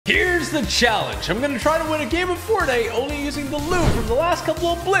Here's the challenge. I'm gonna try to win a game of Fortnite only using the loot from the last couple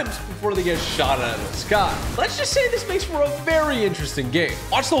of blimps before they get shot out of the sky. Let's just say this makes for a very interesting game.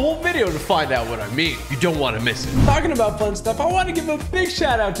 Watch the whole video to find out what I mean. You don't want to miss it. Talking about fun stuff, I want to give a big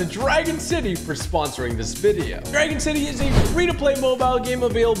shout out to Dragon City for sponsoring this video. Dragon City is a free-to-play mobile game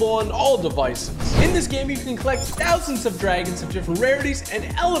available on all devices. In this game, you can collect thousands of dragons of different rarities and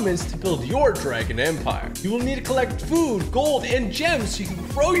elements to build your dragon empire. You will need to collect food, gold, and gems so you can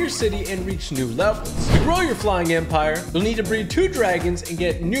grow your city and reach new levels. To grow your flying empire, you'll need to breed 2 dragons and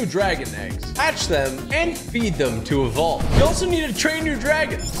get new dragon eggs. Hatch them and feed them to evolve. You also need to train your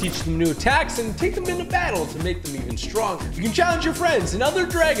dragons, teach them new attacks, and take them into battle to make them even stronger. You can challenge your friends and other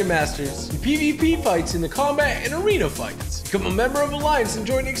dragon masters in PvP fights, in the combat and arena fights. Become a member of Alliance and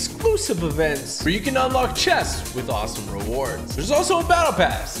join exclusive events where you can unlock chests with awesome rewards. There's also a battle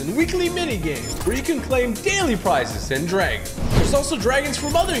pass and weekly mini games where you can claim daily prizes and dragons. There's also dragons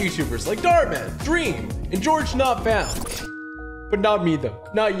from other YouTubers like Darman, Dream, and George Not Found. But not me though.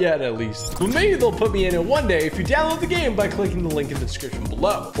 Not yet, at least. But maybe they'll put me in it one day if you download the game by clicking the link in the description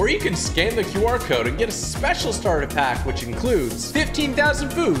below. Or you can scan the QR code and get a special starter pack which includes 15,000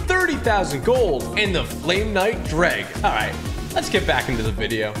 food, 30,000 gold, and the Flame Knight Dragon. Alright, let's get back into the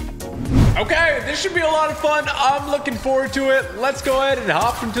video. Okay, this should be a lot of fun. I'm looking forward to it. Let's go ahead and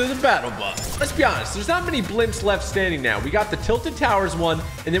hop into the battle bus. Let's be honest, there's not many blimps left standing now. We got the Tilted Towers one,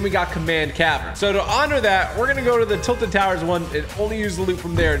 and then we got Command Cavern. So to honor that, we're gonna go to the Tilted Towers one and only use the loot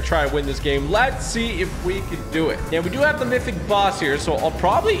from there and try to win this game. Let's see if we can do it. Now, we do have the mythic boss here, so I'll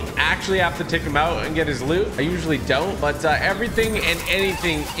probably actually have to take him out and get his loot. I usually don't, but everything and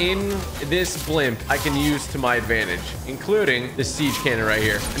anything in this blimp I can use to my advantage, including the siege cannon right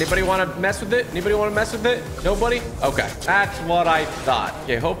here. Anybody want to mess with it? Anybody want to mess with it? Nobody? Okay, that's what I thought.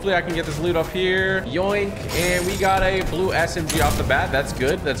 Okay, hopefully I can get this loot up here. Yoink. And we got a blue SMG off the bat. That's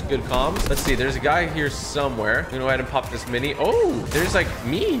good. That's good comms. Let's see. There's a guy here somewhere. I'm gonna go ahead and pop this mini. Oh, there's like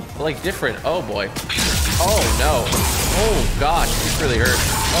me, like different. Oh boy. Oh no. Oh gosh, this really hurt.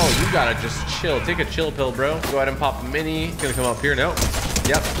 Oh, you gotta just chill. Take a chill pill, bro. Go ahead and pop a mini. It's gonna come up here. No.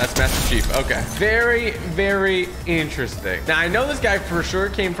 Yep, that's Master Chief. Okay. Very, very interesting. Now, I know this guy for sure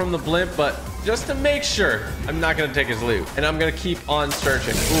came from the blimp, but just to make sure, I'm not going to take his loot. And I'm going to keep on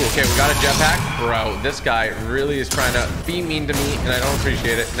searching. Ooh, okay, we got a jetpack. Bro, this guy really is trying to be mean to me, and I don't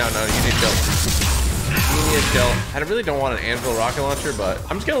appreciate it. No, you need to chill. You need to chill. I really don't want an anvil rocket launcher, but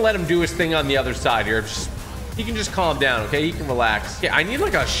I'm just going to let him do his thing on the other side here. He can just calm down, okay? He can relax. Okay, I need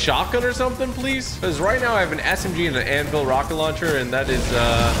like a shotgun or something, please. Because right now I have an SMG and an anvil rocket launcher, and that is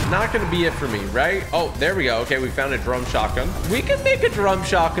not going to be it for me, right? Oh, there we go. Okay, we found a drum shotgun. We can make a drum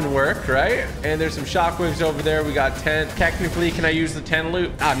shotgun work, right? And there's some shockwaves over there. We got 10. Technically, can I use the 10 loot?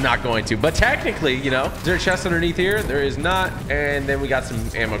 I'm not going to, but technically, you know, is there a chest underneath here? There is not. And then we got some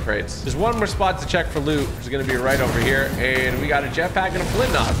ammo crates. There's one more spot to check for loot, which is going to be right over here. And we got a jetpack and a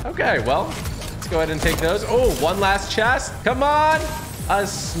flintlock. Okay, well, go ahead and take those. Oh, one last chest. Come on. A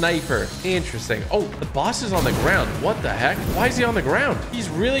sniper. Interesting. Oh, the boss is on the ground. What the heck? Why is he on the ground? He's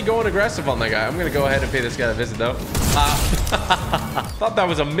really going aggressive on that guy. I'm going to go ahead and pay this guy a visit, though. Thought that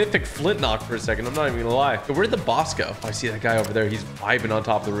was a mythic flintlock for a second. I'm not even going to lie. Where'd the boss go? Oh, I see that guy over there. He's vibing on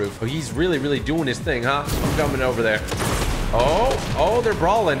top of the roof. Oh, he's really, really doing his thing, huh? I'm coming over there. Oh, they're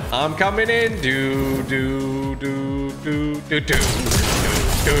brawling. I'm coming in.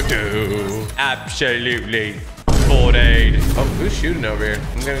 Absolutely. Full aid. Oh, who's shooting over here?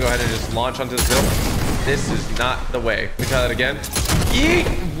 I'm gonna go ahead and just launch onto this hill. This is not the way. Let me try that again. Yeet!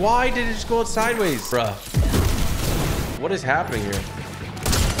 Why did it just go sideways? Bruh. What is happening here?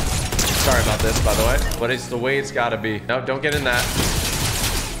 Sorry about this, by the way. But it's the way it's gotta be. No, don't get in that.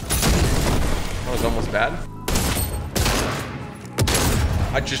 That was almost bad.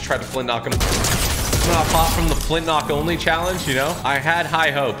 I just tried to flint knock him. I'm gonna pop from the flintlock only challenge, you know? I had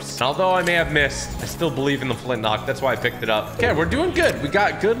high hopes. And although I may have missed, I still believe in the flintlock. That's why I picked it up. Okay, we're doing good. We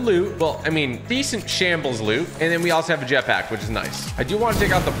got good loot. Well, I mean, decent shambles loot. And then we also have a jetpack, which is nice. I do want to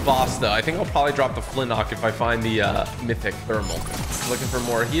take out the boss, though. I think I'll probably drop the flintlock if I find the mythic thermal. Looking for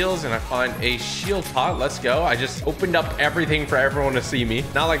more heals, and I find a shield pot. Let's go. I just opened up everything for everyone to see me.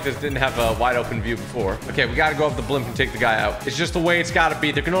 Not like this didn't have a wide open view before. Okay, we got to go up the blimp and take the guy out. It's just the way it's got to be.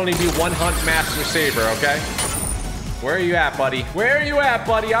 There can only be one hunt master saber, okay? Where are you at, buddy? Where are you at,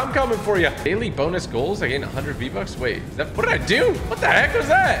 buddy? I'm coming for you. Daily bonus goals. I gained 100 V-Bucks. Wait, what did I do? What the heck was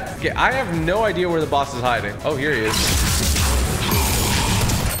that? Okay, I have no idea where the boss is hiding. Oh, here he is.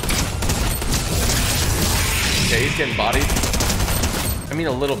 Okay, he's getting bodied. I mean,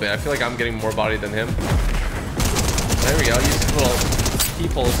 a little bit. I feel like I'm getting more body than him. There we go. Use his little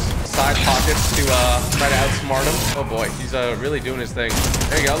people's side pockets to try to outsmart him. Oh boy, he's really doing his thing.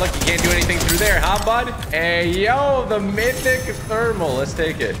 There you go. Look, you can't do anything through there, huh, bud? Hey, yo, the mythic thermal. Let's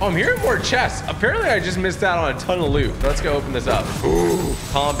take it. Oh, I'm hearing more chests. Apparently, I just missed out on a ton of loot. So let's go open this up. Ooh,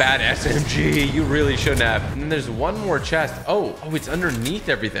 combat SMG. You really shouldn't have. And then there's one more chest. Oh, it's underneath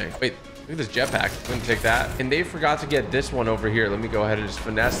everything. Wait. Look at this jetpack. I'm gonna take that. And they forgot to get this one over here. Let me go ahead and just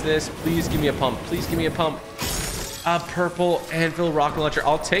finesse this. Please give me a pump. Please give me a pump. A purple anvil rocket launcher.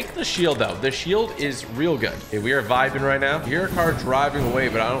 I'll take the shield though. The shield is real good. Okay, we are vibing right now. I hear a car driving away,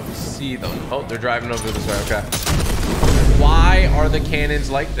 but I don't see them. Oh, they're driving over this way. Okay. Why are the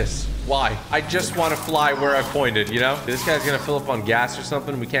cannons like this? Why? I just want to fly where I pointed, you know? This guy's gonna fill up on gas or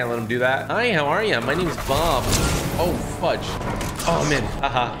something. We can't let him do that. Hi, how are you? My name is Bob. Oh, fudge. Oh, I'm in.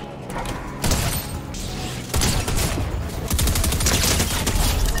 Haha.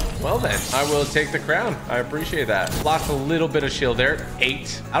 Well then, I will take the crown. I appreciate that. Lost a little bit of shield there.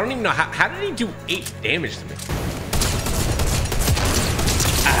 8. I don't even know how did he do 8 damage to me?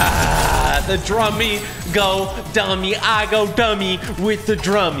 Ah, the drummy go dummy. I go dummy with the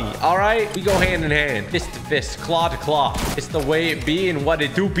drummy. All right, we go hand in hand, fist to fist, claw to claw. It's the way it be and what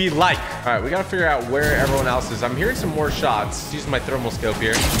it do be like. All right, we gotta figure out where everyone else is. I'm hearing some more shots. Let's use my thermal scope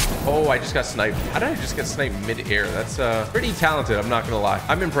here. Oh, I just got sniped. How did I just get sniped mid-air? That's pretty talented. I'm not gonna lie.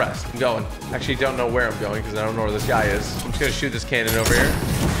 I'm impressed. I'm going. Actually, don't know where I'm going because I don't know where this guy is. I'm just gonna shoot this cannon over here.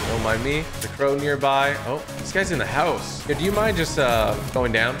 Don't mind me. The crow nearby. Oh, this guy's in the house. Yeah, do you mind just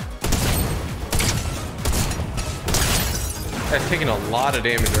going down? Guy's taking a lot of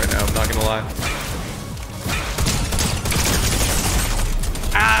damage right now. I'm not gonna lie.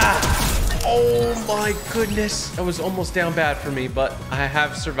 Ah! Oh my goodness. That was almost down bad for me, but I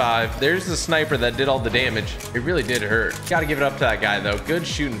have survived. There's the sniper that did all the damage. It really did hurt. Gotta give it up to that guy though. Good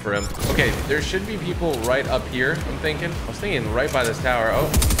shooting for him. Okay, there should be people right up here, I'm thinking. I was thinking right by this tower. Oh.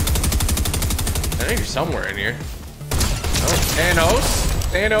 I think you're somewhere in here. Oh, Thanos.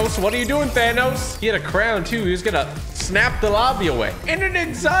 Thanos, what are you doing, Thanos? He had a crown too. He was gonna snap the lobby away. And an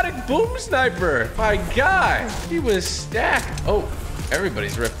exotic boom sniper. My God, he was stacked. Oh,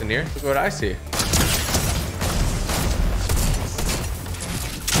 everybody's ripped in here. Look what I see.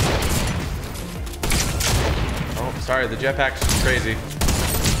 Oh, sorry, the jetpack's just crazy.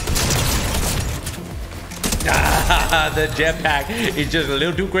 The jetpack is just a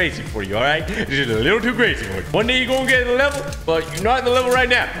little too crazy for you, all right? It's just a little too crazy for you. One day you're gonna get the level, but you're not in the level right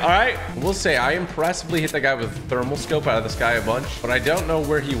now, all right? We'll say I impressively hit that guy with thermal scope out of the sky a bunch, but I don't know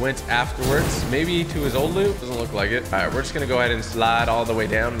where he went afterwards. Maybe to his old loot? Doesn't look like it. All right, we're just gonna go ahead and slide all the way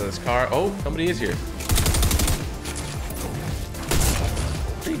down to this car. Oh, somebody is here.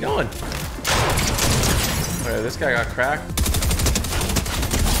 Where are you going? All right, this guy got cracked.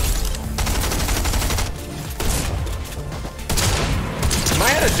 Am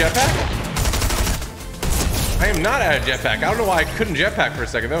I at a jetpack? I am not at a jetpack. I don't know why I couldn't jetpack for a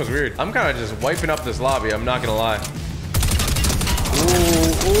second. That was weird. I'm kind of just wiping up this lobby. I'm not gonna lie.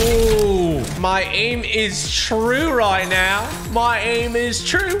 Ooh, my aim is true right now. My aim is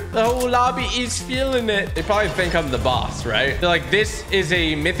true. The whole lobby is feeling it. They probably think I'm the boss, right? They're like, this is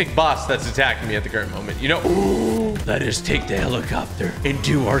a mythic boss that's attacking me at the current moment. You know, ooh, let us take the helicopter and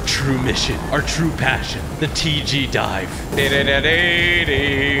do our true mission, our true passion, the TG dive.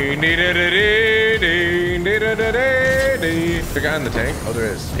 The guy in the tank? Oh, there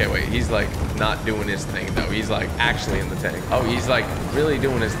is. Okay, wait. He's like not doing his thing though. He's like actually in the tank. Oh, he's like really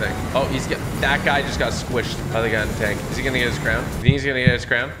doing his thing. Oh, that guy just got squished by the guy in the tank. Is he gonna get his crown? You think he's gonna get his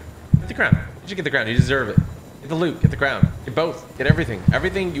crown? Get the crown. You should get the crown. You deserve it. Get the loot. Get the crown. Get both. Get everything.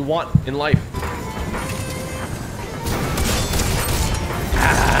 Everything you want in life.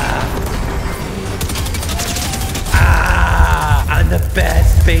 I'm the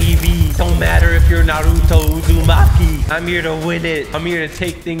best, baby. Don't matter if you're Naruto Uzumaki. I'm here to win it. I'm here to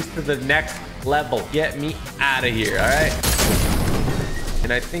take things to the next level. Get me out of here, all right?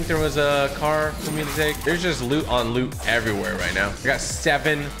 And I think there was a car for me to take. There's just loot on loot everywhere right now. I got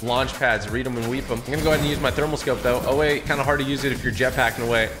 7 launch pads. Read them and weep them. I'm gonna go ahead and use my thermal scope though. Oh wait, kind of hard to use it if you're jetpacking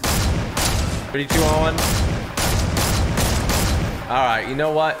away. 32 on 1. All right, you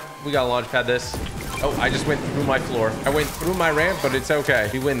know what? We gotta launch pad this. Oh, I just went through my floor. I went through my ramp, but it's okay.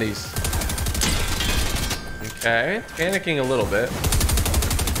 We win these. Okay, panicking a little bit.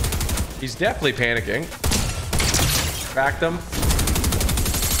 He's definitely panicking. Cracked him.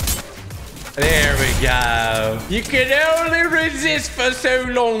 There we go. You can only resist for so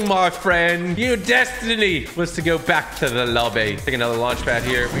long, my friend. Your destiny was to go back to the lobby. Take another launch pad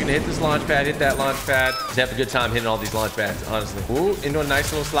here. We're gonna hit this launch pad, hit that launch pad. Just have a good time hitting all these launch pads, honestly. Ooh, into a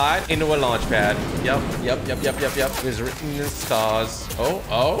nice little slide, into a launch pad. Yep. It was written in the stars.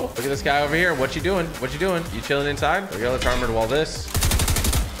 Oh, look at this guy over here. What you doing? What you doing? You chilling inside? There we go. Let's armor wall this.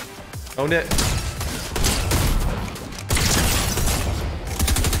 Owned it.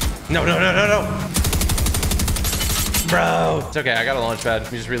 No. Bro. It's okay. I got a launch pad.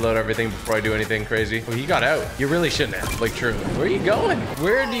 Let me just reload everything before I do anything crazy. Oh, he got out. You really shouldn't have. Like, truly. Where are you going?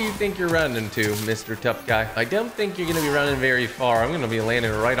 Where do you think you're running to, Mr. Tough Guy? I don't think you're going to be running very far. I'm going to be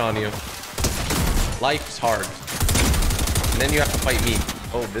landing right on you. Life's hard. And then you have to fight me.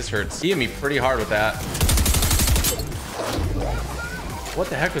 Oh, this hurts. He hit me pretty hard with that. What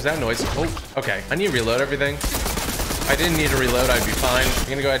the heck was that noise? Oh, okay. I need to reload everything. If I didn't need to reload, I'd be fine. I'm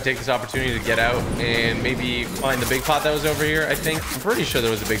gonna go ahead and take this opportunity to get out and maybe find the big pot that was over here, I think. I'm pretty sure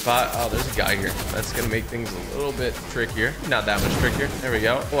there was a big pot. Oh, there's a guy here. That's gonna make things a little bit trickier. Not that much trickier. There we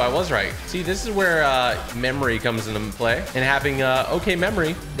go. Oh, I was right. See, this is where memory comes into play. And having okay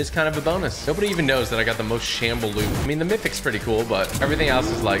memory is kind of a bonus. Nobody even knows that I got the most shamble loot. I mean, the mythic's pretty cool, but everything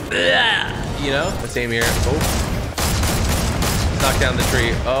else is like, you know? Let's aim here. Oh. Knock down the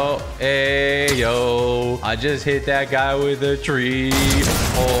tree. Oh, hey, yo. I just hit that guy with a tree.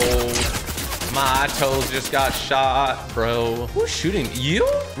 Oh, my toes just got shot, bro. Who's shooting? You?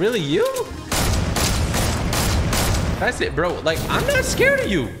 Really, you? That's it, bro. Like, I'm not scared of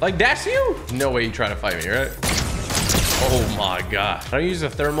you. Like, that's you. No way you trying to fight me, right? Oh, my God. I use a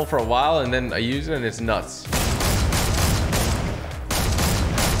thermal for a while, and then I use it, and it's nuts.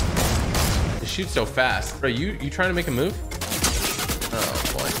 It shoots so fast. Bro, you trying to make a move?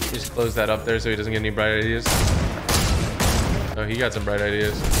 Oh boy, just close that up there so he doesn't get any bright ideas. Oh, he got some bright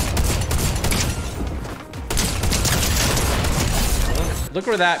ideas. Look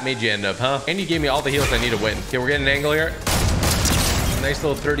where that made you end up, huh? And you gave me all the heals I need to win. Okay, we're getting an angle here. Nice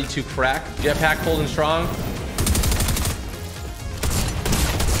little 32 crack. Jetpack holding strong.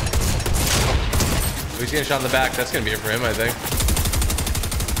 Oh, he's getting shot in the back. That's gonna be it for him, I think.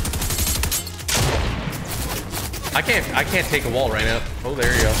 I can't take a wall right now. Oh,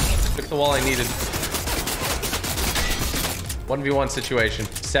 there you go. Took the wall I needed. 1v1 situation.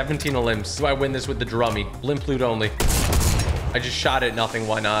 17 limbs. Do I win this with the drummy? Blimp loot only. I just shot at nothing.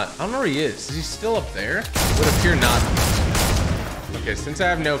 Why not? I don't know where he is. Is he still up there? Would appear not. Okay, since I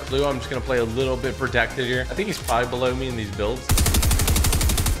have no clue, I'm just gonna play a little bit protected here. I think he's probably below me in these builds.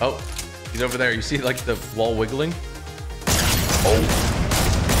 Oh, he's over there. You see like the wall wiggling? Oh.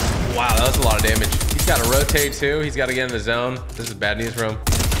 Wow, that was a lot of damage. He's got to rotate too. He's got to get in the zone. This is bad news for him.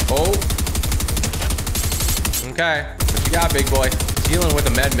 Oh. Okay. What you got, big boy? Dealing with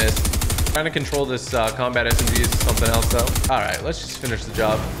a med miss. Trying to control this combat SMG is something else though. All right, let's just finish the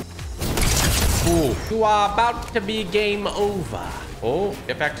job. Ooh. You are about to be game over. Oh,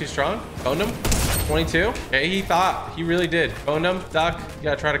 get back too strong. Owned him. 22. Okay, he really did. Owned him. Duck. You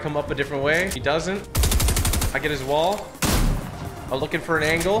gotta try to come up a different way. He doesn't. I get his wall. I'm looking for an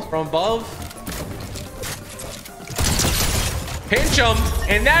angle from above. Pinch him,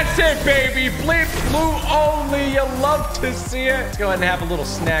 and that's it, baby. Blimp blue only. You love to see it. Let's go ahead and have a little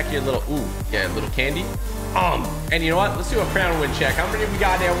snack here. Little, ooh, yeah, little candy. And you know what? Let's do a crown win check. How many have we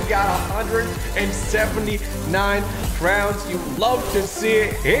got there? We got 179 crowns. You love to see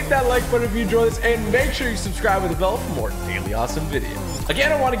it. Hit that like button if you enjoy this, and make sure you subscribe with the bell for more daily awesome videos.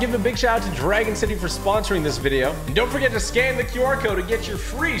 Again, I want to give a big shout out to Dragon City for sponsoring this video. And don't forget to scan the QR code to get your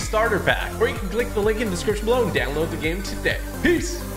free starter pack. Or you can click the link in the description below and download the game today. Peace.